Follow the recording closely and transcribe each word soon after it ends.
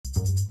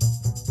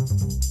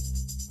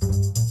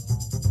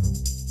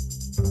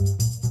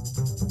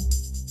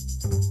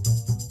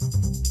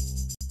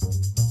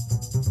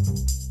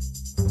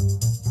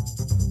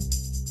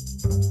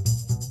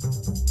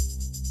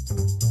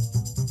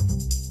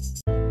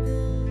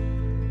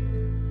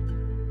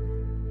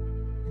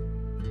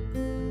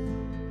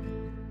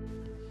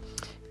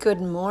Good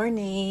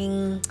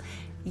morning.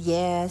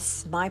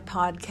 Yes, my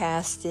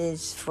podcast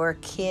is for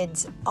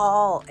kids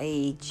all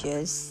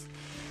ages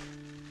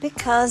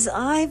because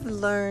I've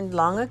learned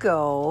long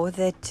ago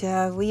that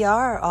we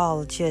are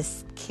all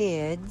just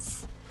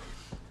kids,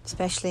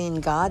 especially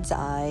in God's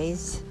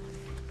eyes.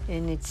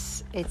 And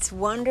it's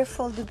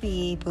wonderful to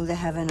be able to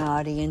have an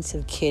audience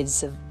of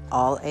kids of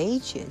all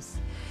ages.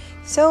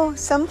 So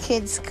some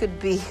kids could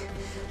be,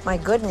 my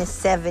goodness,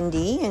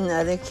 70, and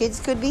other kids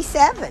could be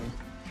 7.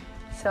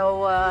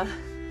 So I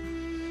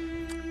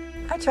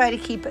try to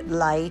keep it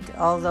light,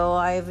 although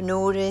I've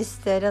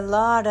noticed that a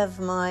lot of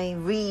my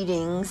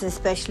readings,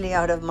 especially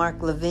out of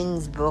Mark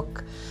Levin's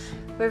book,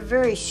 were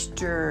very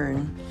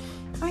stern.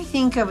 I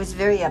think I was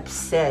very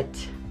upset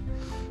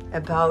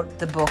about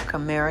the book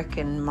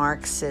American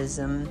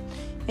Marxism,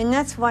 and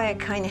that's why I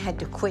kind of had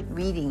to quit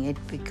reading it,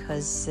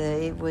 because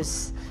it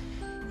was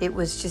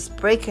just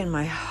breaking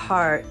my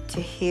heart to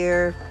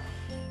hear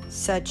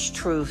such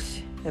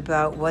truth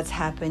about what's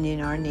happened in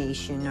our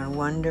nation, our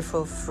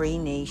wonderful free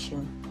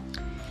nation.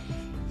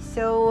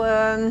 So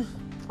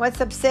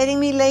what's upsetting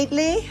me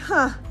lately?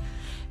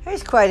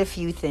 There's quite a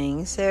few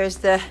things. There's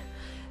the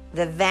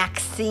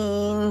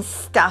vaccine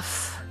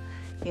stuff.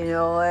 You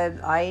know,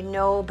 I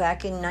know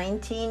back in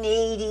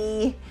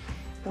 1980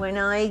 when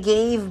I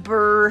gave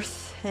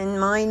birth and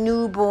my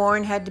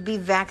newborn had to be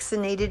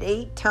vaccinated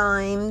 8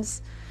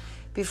 times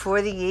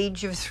before the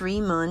age of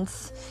 3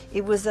 months,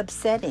 it was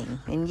upsetting.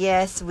 And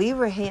yes,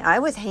 I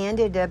was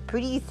handed a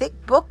pretty thick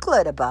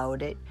booklet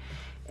about it.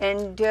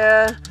 And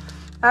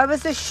I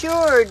was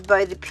assured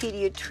by the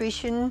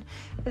pediatrician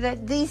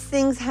that these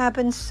things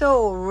happen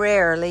so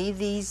rarely,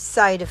 these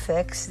side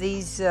effects,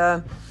 these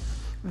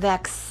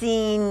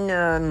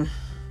vaccine,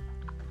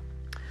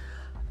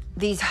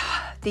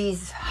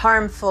 these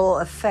harmful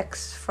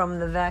effects from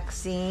the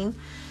vaccine.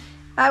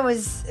 I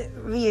was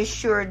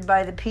reassured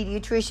by the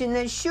pediatrician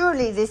that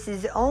surely this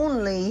is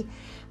only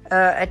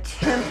a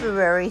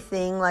temporary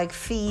thing like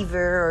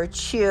fever or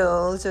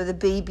chills, or the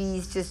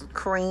baby's just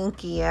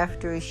cranky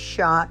after a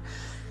shot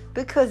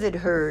because it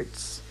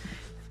hurts.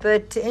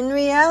 But in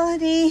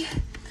reality,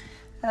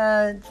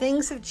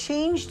 things have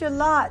changed a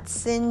lot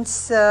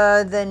since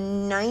the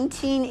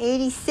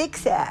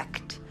 1986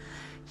 Act.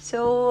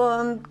 So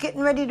I'm getting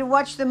ready to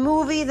watch the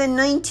movie, The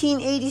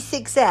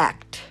 1986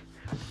 Act.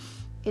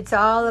 It's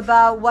all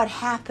about what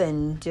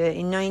happened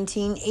in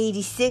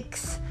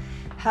 1986,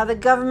 how the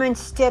government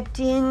stepped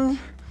in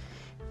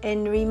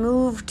and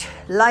removed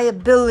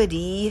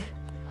liability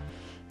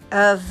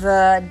of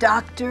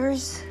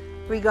doctors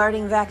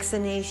regarding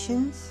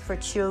vaccinations for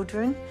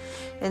children.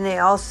 And they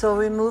also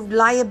removed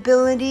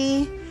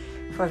liability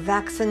for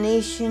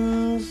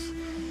vaccinations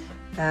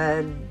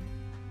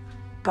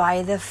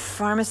by the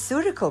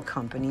pharmaceutical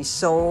companies.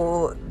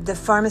 So the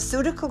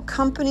pharmaceutical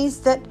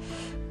companies that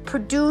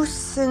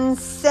produce and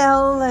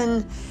sell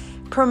and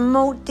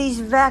promote these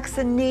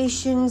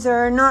vaccinations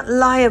are not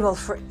liable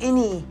for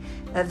any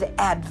of the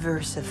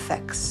adverse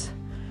effects.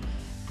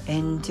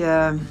 And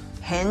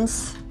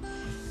hence,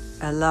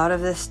 a lot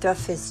of this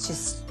stuff is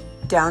just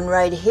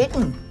downright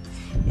hidden.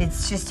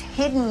 It's just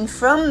hidden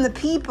from the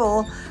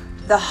people.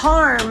 The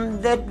harm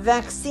that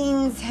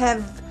vaccines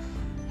have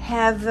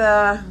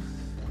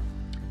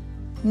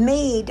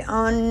made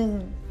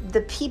on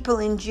the people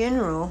in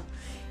general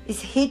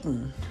is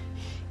hidden.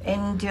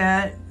 And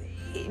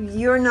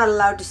you're not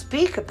allowed to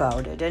speak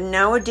about it. And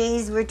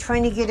nowadays we're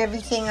trying to get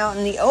everything out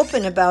in the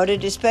open about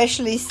it,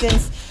 especially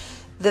since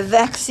the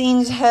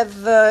vaccines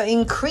have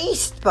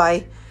increased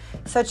by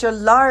such a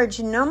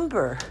large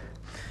number.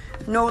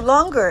 No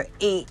longer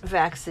 8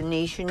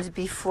 vaccinations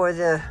before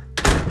the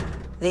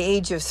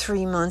age of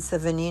 3 months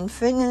of an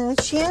infant. And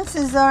the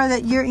chances are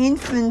that your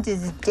infant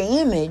is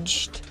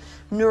damaged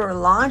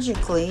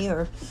neurologically,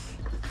 or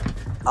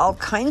all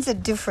kinds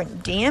of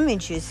different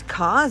damages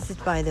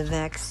caused by the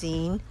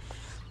vaccine.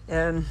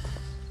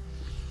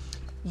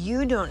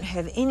 You don't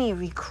have any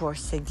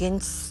recourse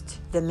against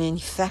the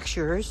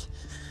manufacturers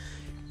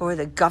or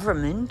the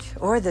government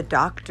or the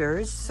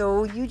doctors,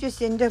 so you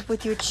just end up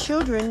with your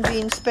children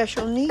being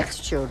special needs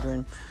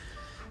children,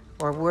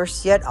 or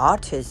worse yet,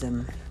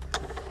 autism.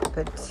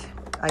 But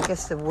I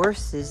guess the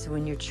worst is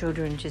when your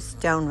children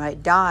just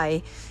downright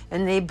die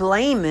and they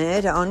blame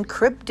it on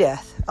crib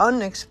death,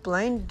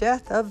 unexplained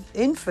death of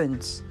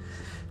infants.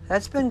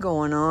 That's been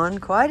going on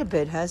quite a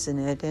bit, hasn't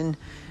it? And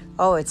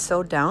it's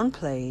so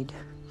downplayed.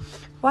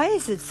 Why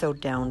is it so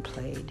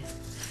downplayed?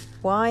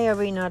 Why are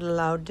we not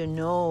allowed to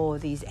know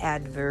these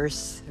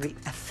adverse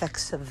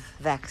effects of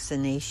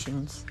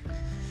vaccinations?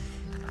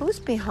 Who's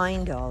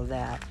behind all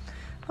that?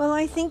 Well,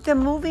 I think the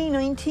movie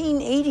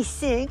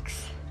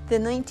 1986, the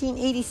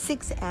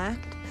 1986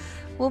 Act,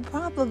 will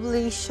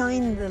probably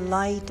shine the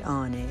light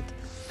on it.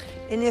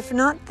 And if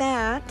not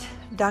that,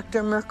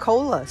 Dr.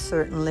 Mercola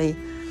certainly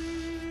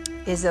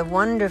is a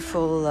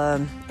wonderful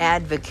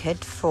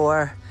advocate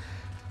for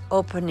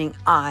opening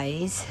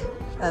eyes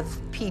of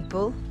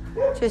people,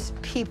 just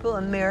people,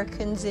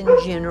 Americans in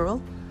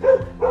general,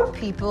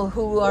 people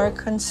who are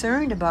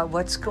concerned about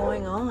what's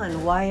going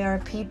on. Why are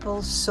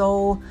people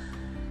so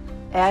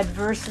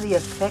adversely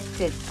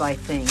affected by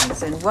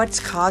things, and what's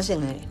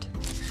causing it?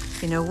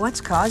 What's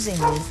causing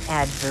these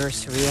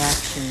adverse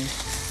reactions?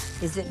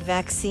 Is it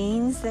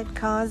vaccines that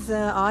cause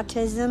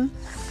autism?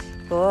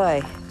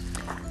 Boy,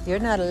 you're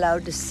not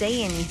allowed to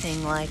say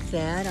anything like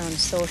that on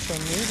social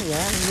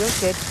media. You'll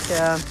get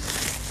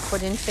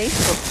put in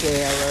Facebook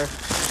jail or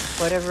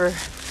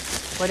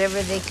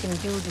whatever they can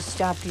do to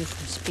stop you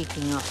from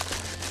speaking up.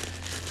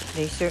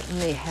 They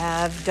certainly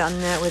have done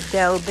that with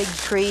Del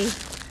Bigtree.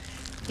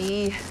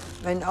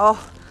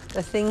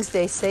 The things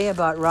they say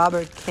about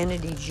Robert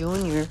Kennedy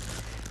Jr.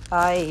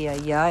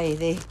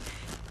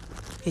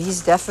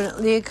 He's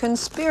definitely a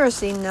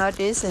conspiracy nut,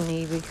 isn't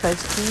he?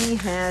 Because he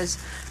has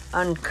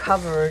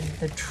uncovered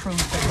the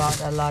truth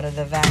about a lot of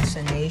the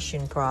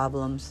vaccination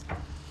problems.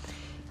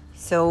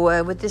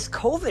 So with this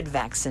COVID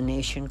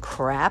vaccination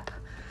crap,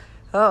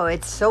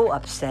 it's so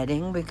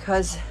upsetting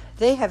because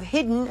they have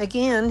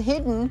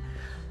hidden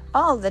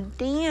all the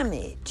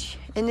damage.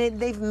 And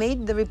they've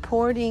made the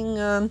reporting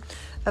a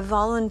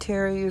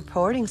voluntary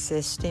reporting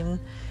system.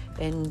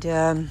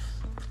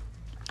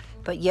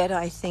 But yet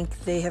I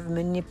think they have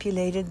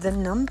manipulated the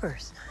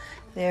numbers.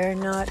 They're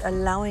not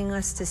allowing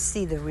us to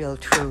see the real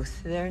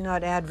truth. They're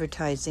not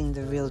advertising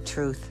the real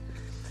truth.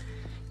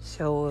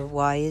 So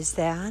why is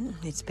that?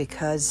 It's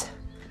because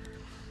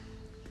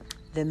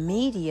the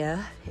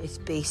media is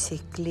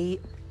basically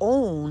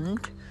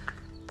owned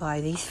by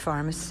these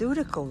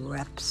pharmaceutical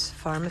reps,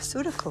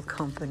 pharmaceutical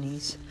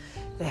companies,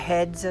 the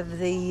heads of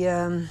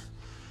the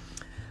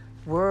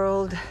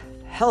World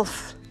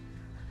Health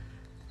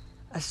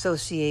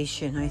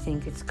Association, I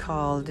think it's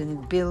called,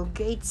 and Bill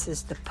Gates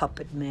is the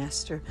puppet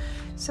master.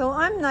 So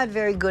I'm not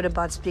very good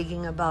about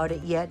speaking about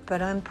it yet,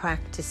 but I'm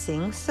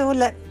practicing. So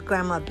let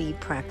Grandma B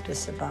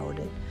practice about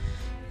it.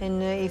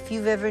 And if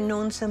you've ever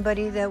known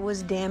somebody that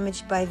was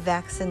damaged by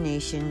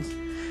vaccinations,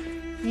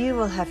 you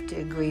will have to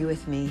agree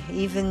with me,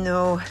 even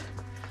though,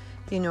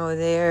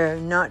 they're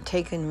not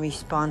taking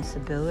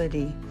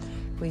responsibility.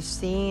 We've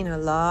seen a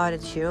lot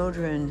of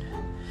children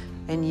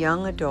and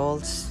young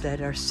adults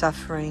that are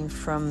suffering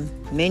from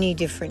many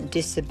different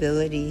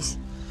disabilities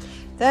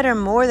that are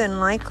more than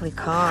likely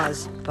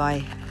caused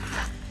by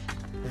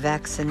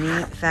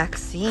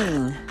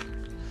vaccine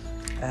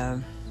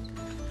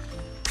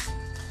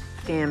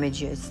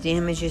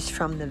damages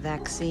from the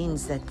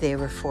vaccines that they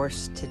were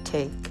forced to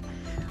take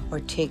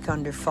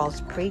under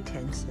false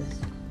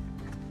pretenses.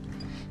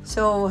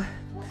 So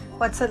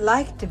what's it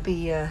like to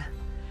be a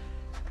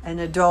young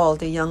adult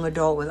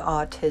with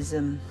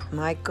autism?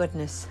 My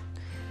goodness.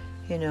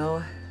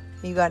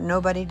 You got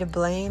nobody to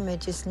blame.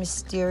 It just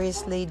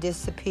mysteriously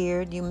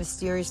disappeared. You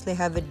mysteriously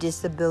have a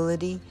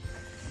disability.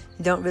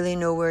 You don't really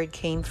know where it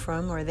came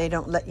from, or they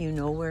don't let you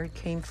know where it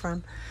came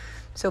from.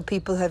 So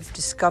people have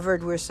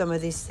discovered where some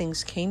of these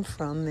things came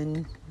from,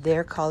 and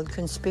they're called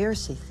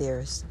conspiracy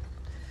theorists.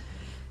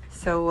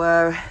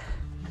 So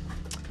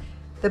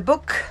the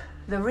book,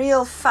 The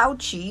Real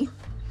Fauci,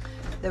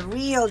 the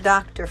real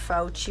Dr.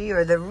 Fauci,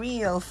 or the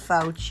real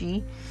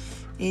Fauci,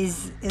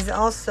 is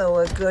also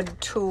a good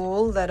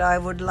tool that I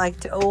would like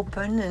to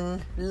open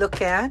and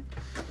look at.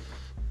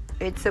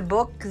 It's a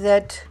book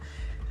that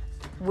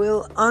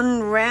will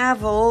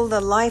unravel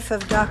the life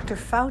of Dr.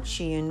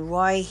 Fauci and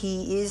why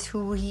he is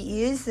who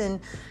he is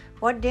and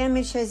what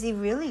damage has he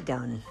really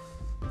done.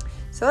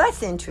 So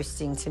that's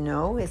interesting to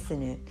know,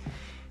 isn't it?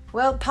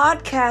 Well,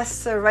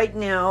 podcasts are right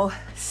now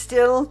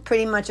still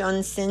pretty much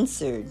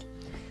uncensored.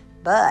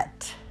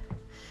 But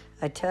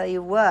I tell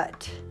you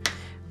what,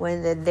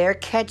 when they're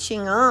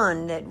catching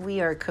on that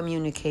we are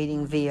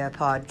communicating via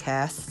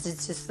podcasts,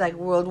 it's just like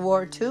World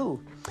War II.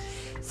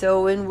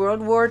 So in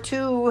World War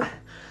II,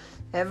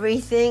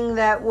 everything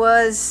that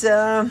was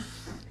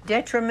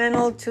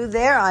detrimental to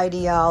their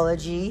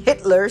ideology,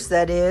 Hitler's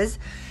that is,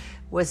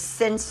 was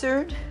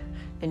censored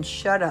and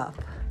shut up.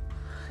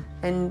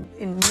 And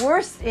in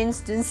worse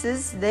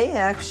instances, they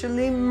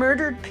actually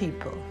murdered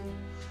people.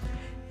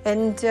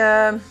 And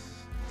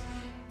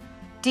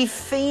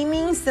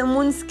defaming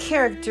someone's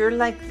character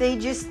like they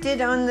just did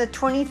on the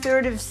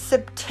 23rd of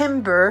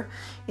September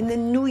in the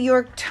New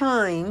York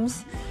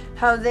Times,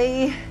 how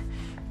the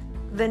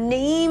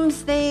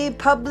names they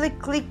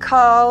publicly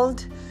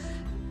called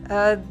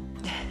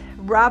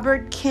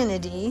Robert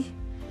Kennedy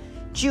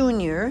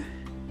Jr.,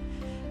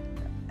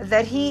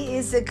 that he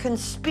is a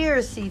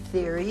conspiracy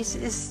theorist,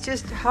 is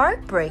just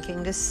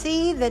heartbreaking to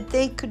see that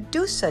they could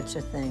do such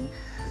a thing.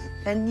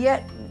 And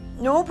yet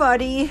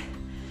nobody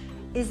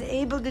is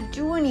able to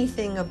do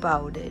anything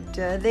about it.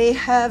 They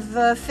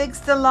have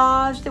fixed the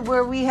laws to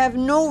where we have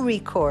no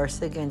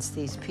recourse against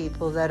these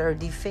people that are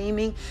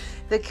defaming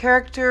the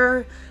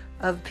character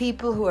of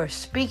people who are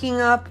speaking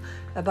up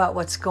about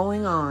what's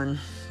going on.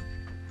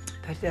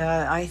 But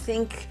I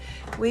think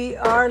we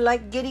are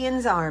like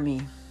Gideon's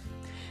army.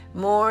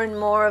 More and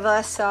more of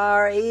us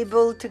are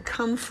able to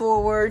come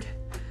forward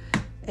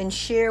and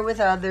share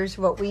with others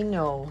what we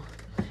know.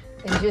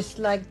 And just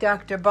like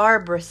Dr.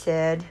 Barbara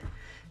said,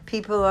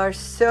 people are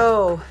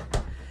so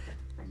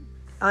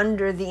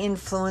under the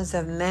influence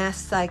of mass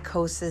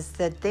psychosis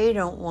that they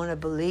don't want to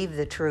believe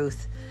the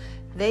truth.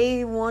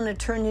 They want to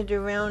turn it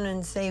around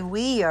and say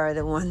we are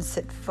the ones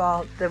at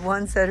fault. The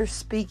ones that are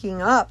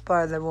speaking up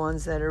are the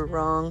ones that are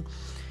wrong.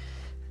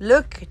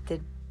 Look at the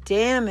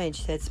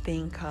damage that's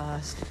being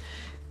caused.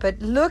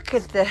 But look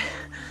at the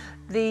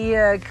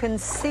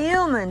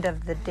concealment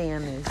of the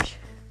damage.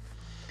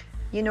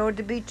 You know,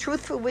 to be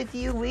truthful with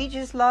you, we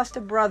just lost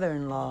a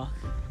brother-in-law.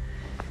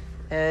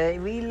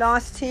 We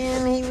lost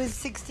him. He was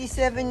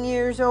 67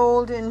 years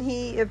old, and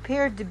he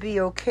appeared to be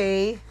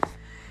okay.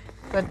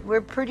 But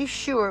we're pretty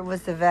sure it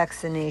was the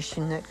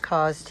vaccination that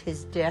caused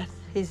his death,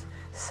 his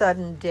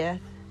sudden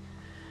death.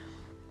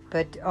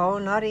 But,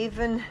 not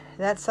even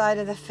that side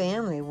of the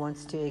family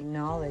wants to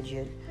acknowledge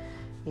it.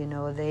 You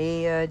know,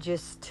 they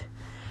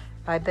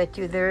I bet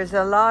you there's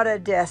a lot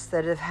of deaths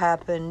that have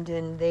happened,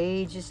 and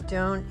they just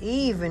don't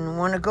even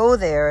want to go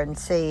there and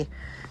say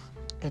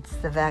it's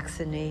the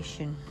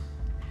vaccination.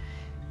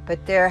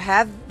 But there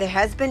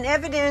has been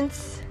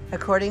evidence,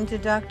 according to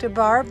Dr.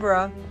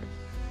 Barbara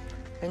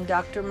and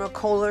Dr.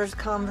 McCuller's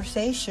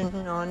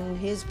conversation on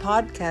his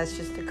podcast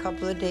just a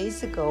couple of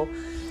days ago.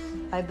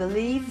 I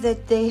believe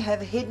that they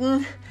have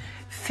hidden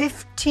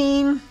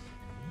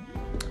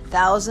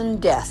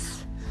 15,000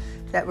 deaths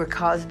that were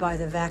caused by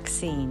the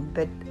vaccine.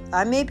 But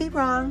I may be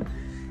wrong.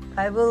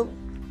 I will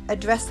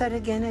address that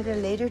again at a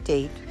later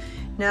date.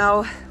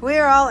 Now,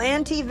 we're all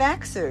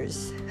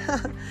anti-vaxxers.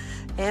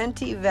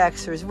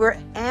 Anti-vaxxers. We're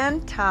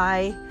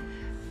anti-damage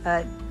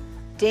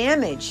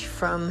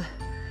from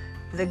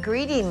the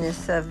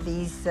greediness of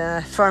these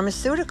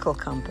pharmaceutical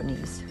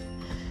companies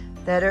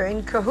that are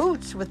in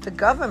cahoots with the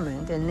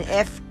government and the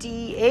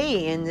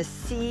FDA and the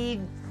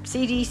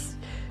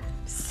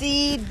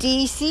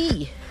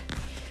CDC.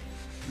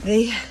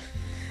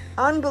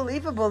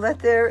 Unbelievable that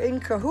they're in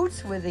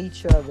cahoots with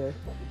each other.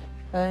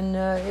 And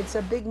it's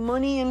a big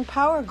money and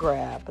power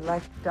grab,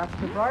 like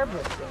Dr.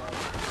 Barbara said.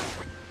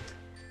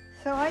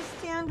 So I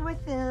stand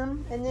with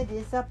them, and it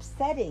is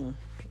upsetting.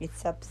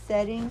 It's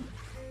upsetting,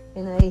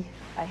 and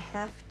I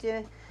have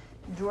to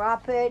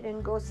drop it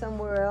and go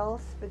somewhere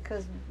else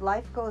because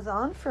life goes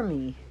on for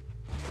me.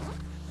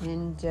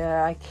 And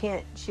I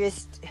can't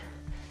just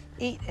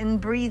eat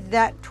and breathe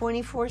that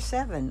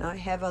 24/7. I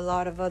have a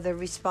lot of other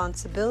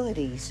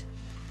responsibilities.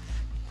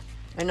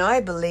 And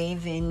I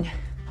believe in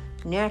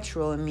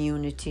natural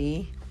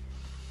immunity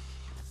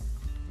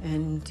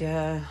and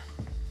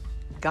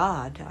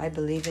God. I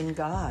believe in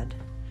God.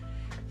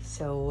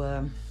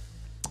 So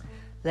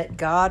let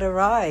God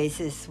arise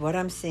is what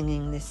I'm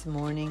singing this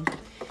morning.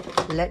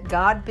 Let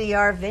God be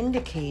our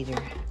vindicator,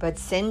 but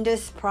send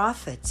us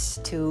prophets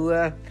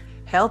to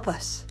help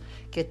us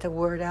get the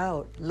word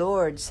out.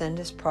 Lord, send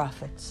us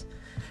prophets.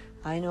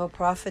 I know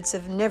prophets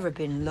have never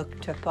been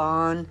looked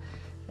upon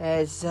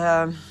as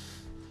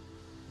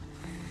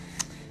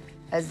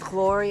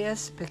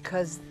glorious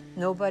because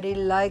nobody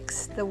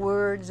likes the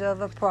words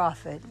of a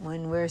prophet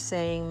when we're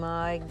saying,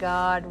 my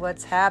God,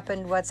 what's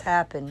happened?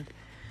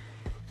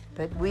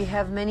 But we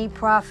have many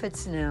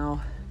prophets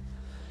now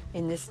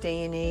in this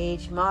day and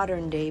age,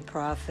 modern day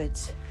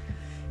prophets,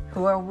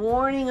 who are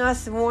warning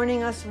us.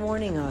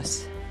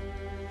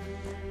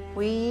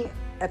 We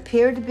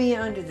appear to be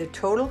under the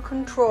total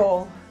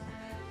control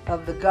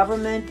of the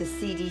government, the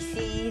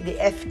CDC, the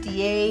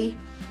FDA,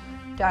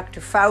 Dr.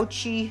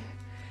 Fauci,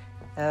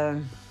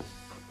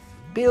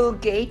 Bill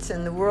Gates,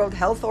 and the World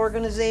Health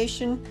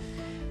Organization.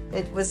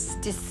 It was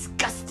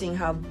disgusting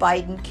how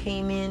Biden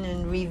came in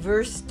and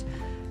reversed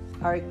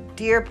our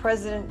dear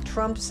President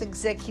Trump's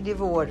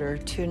executive order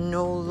to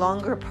no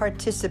longer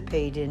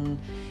participate in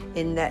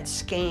that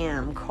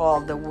scam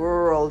called the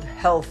World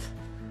Health,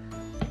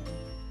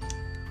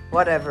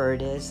 whatever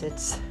it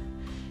is.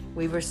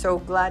 We were so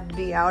glad to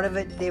be out of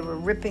it. They were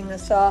ripping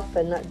us off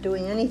and not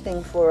doing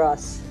anything for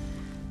us,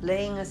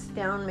 laying us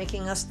down,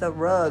 making us the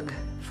rug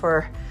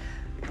for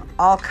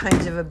all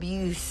kinds of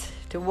abuse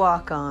to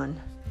walk on.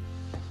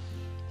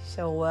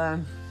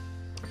 So,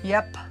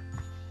 yep.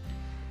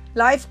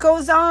 Life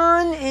goes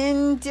on,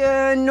 and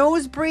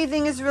nose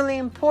breathing is really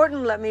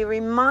important. Let me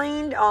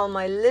remind all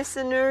my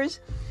listeners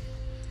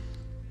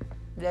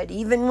that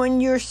even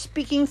when you're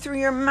speaking through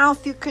your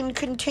mouth, you can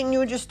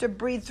continue just to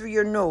breathe through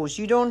your nose.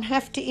 You don't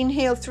have to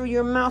inhale through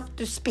your mouth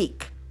to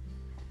speak.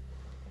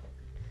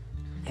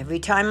 Every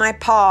time I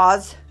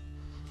pause,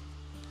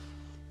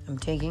 I'm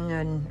taking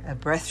a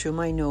breath through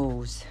my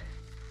nose.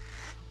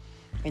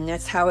 And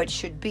that's how it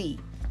should be.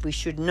 We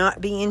should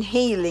not be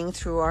inhaling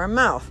through our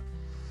mouth.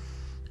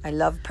 I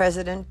love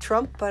President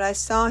Trump, but I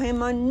saw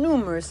him on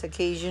numerous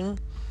occasions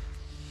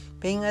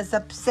being as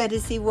upset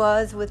as he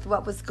was with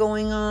what was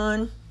going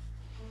on.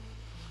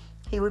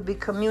 He would be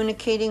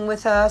communicating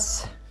with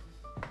us,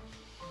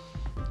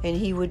 and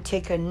he would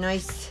take a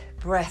nice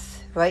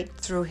breath right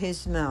through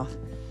his mouth.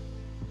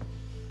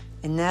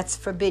 And that's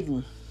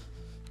forbidden.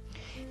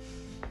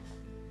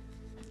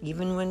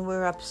 Even when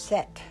we're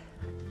upset,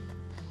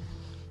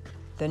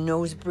 the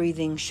nose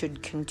breathing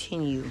should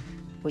continue,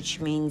 which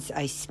means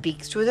I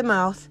speak through the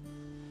mouth,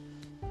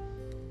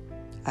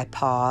 I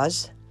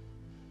pause,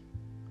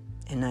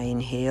 and I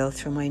inhale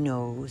through my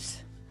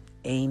nose.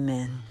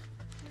 Amen.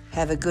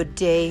 Have a good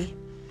day.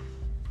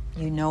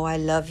 You know I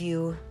love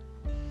you.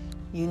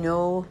 You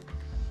know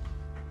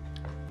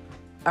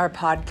our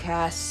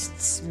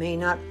podcasts may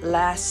not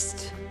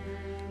last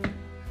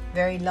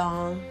very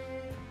long.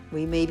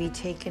 We may be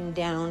taken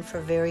down for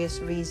various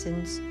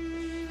reasons.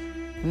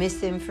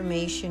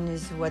 Misinformation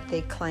is what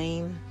they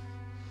claim.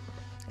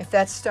 If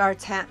that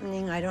starts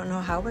happening, I don't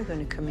know how we're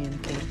going to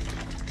communicate.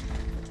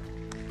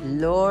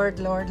 Lord,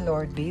 Lord,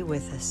 Lord, be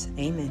with us.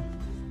 Amen.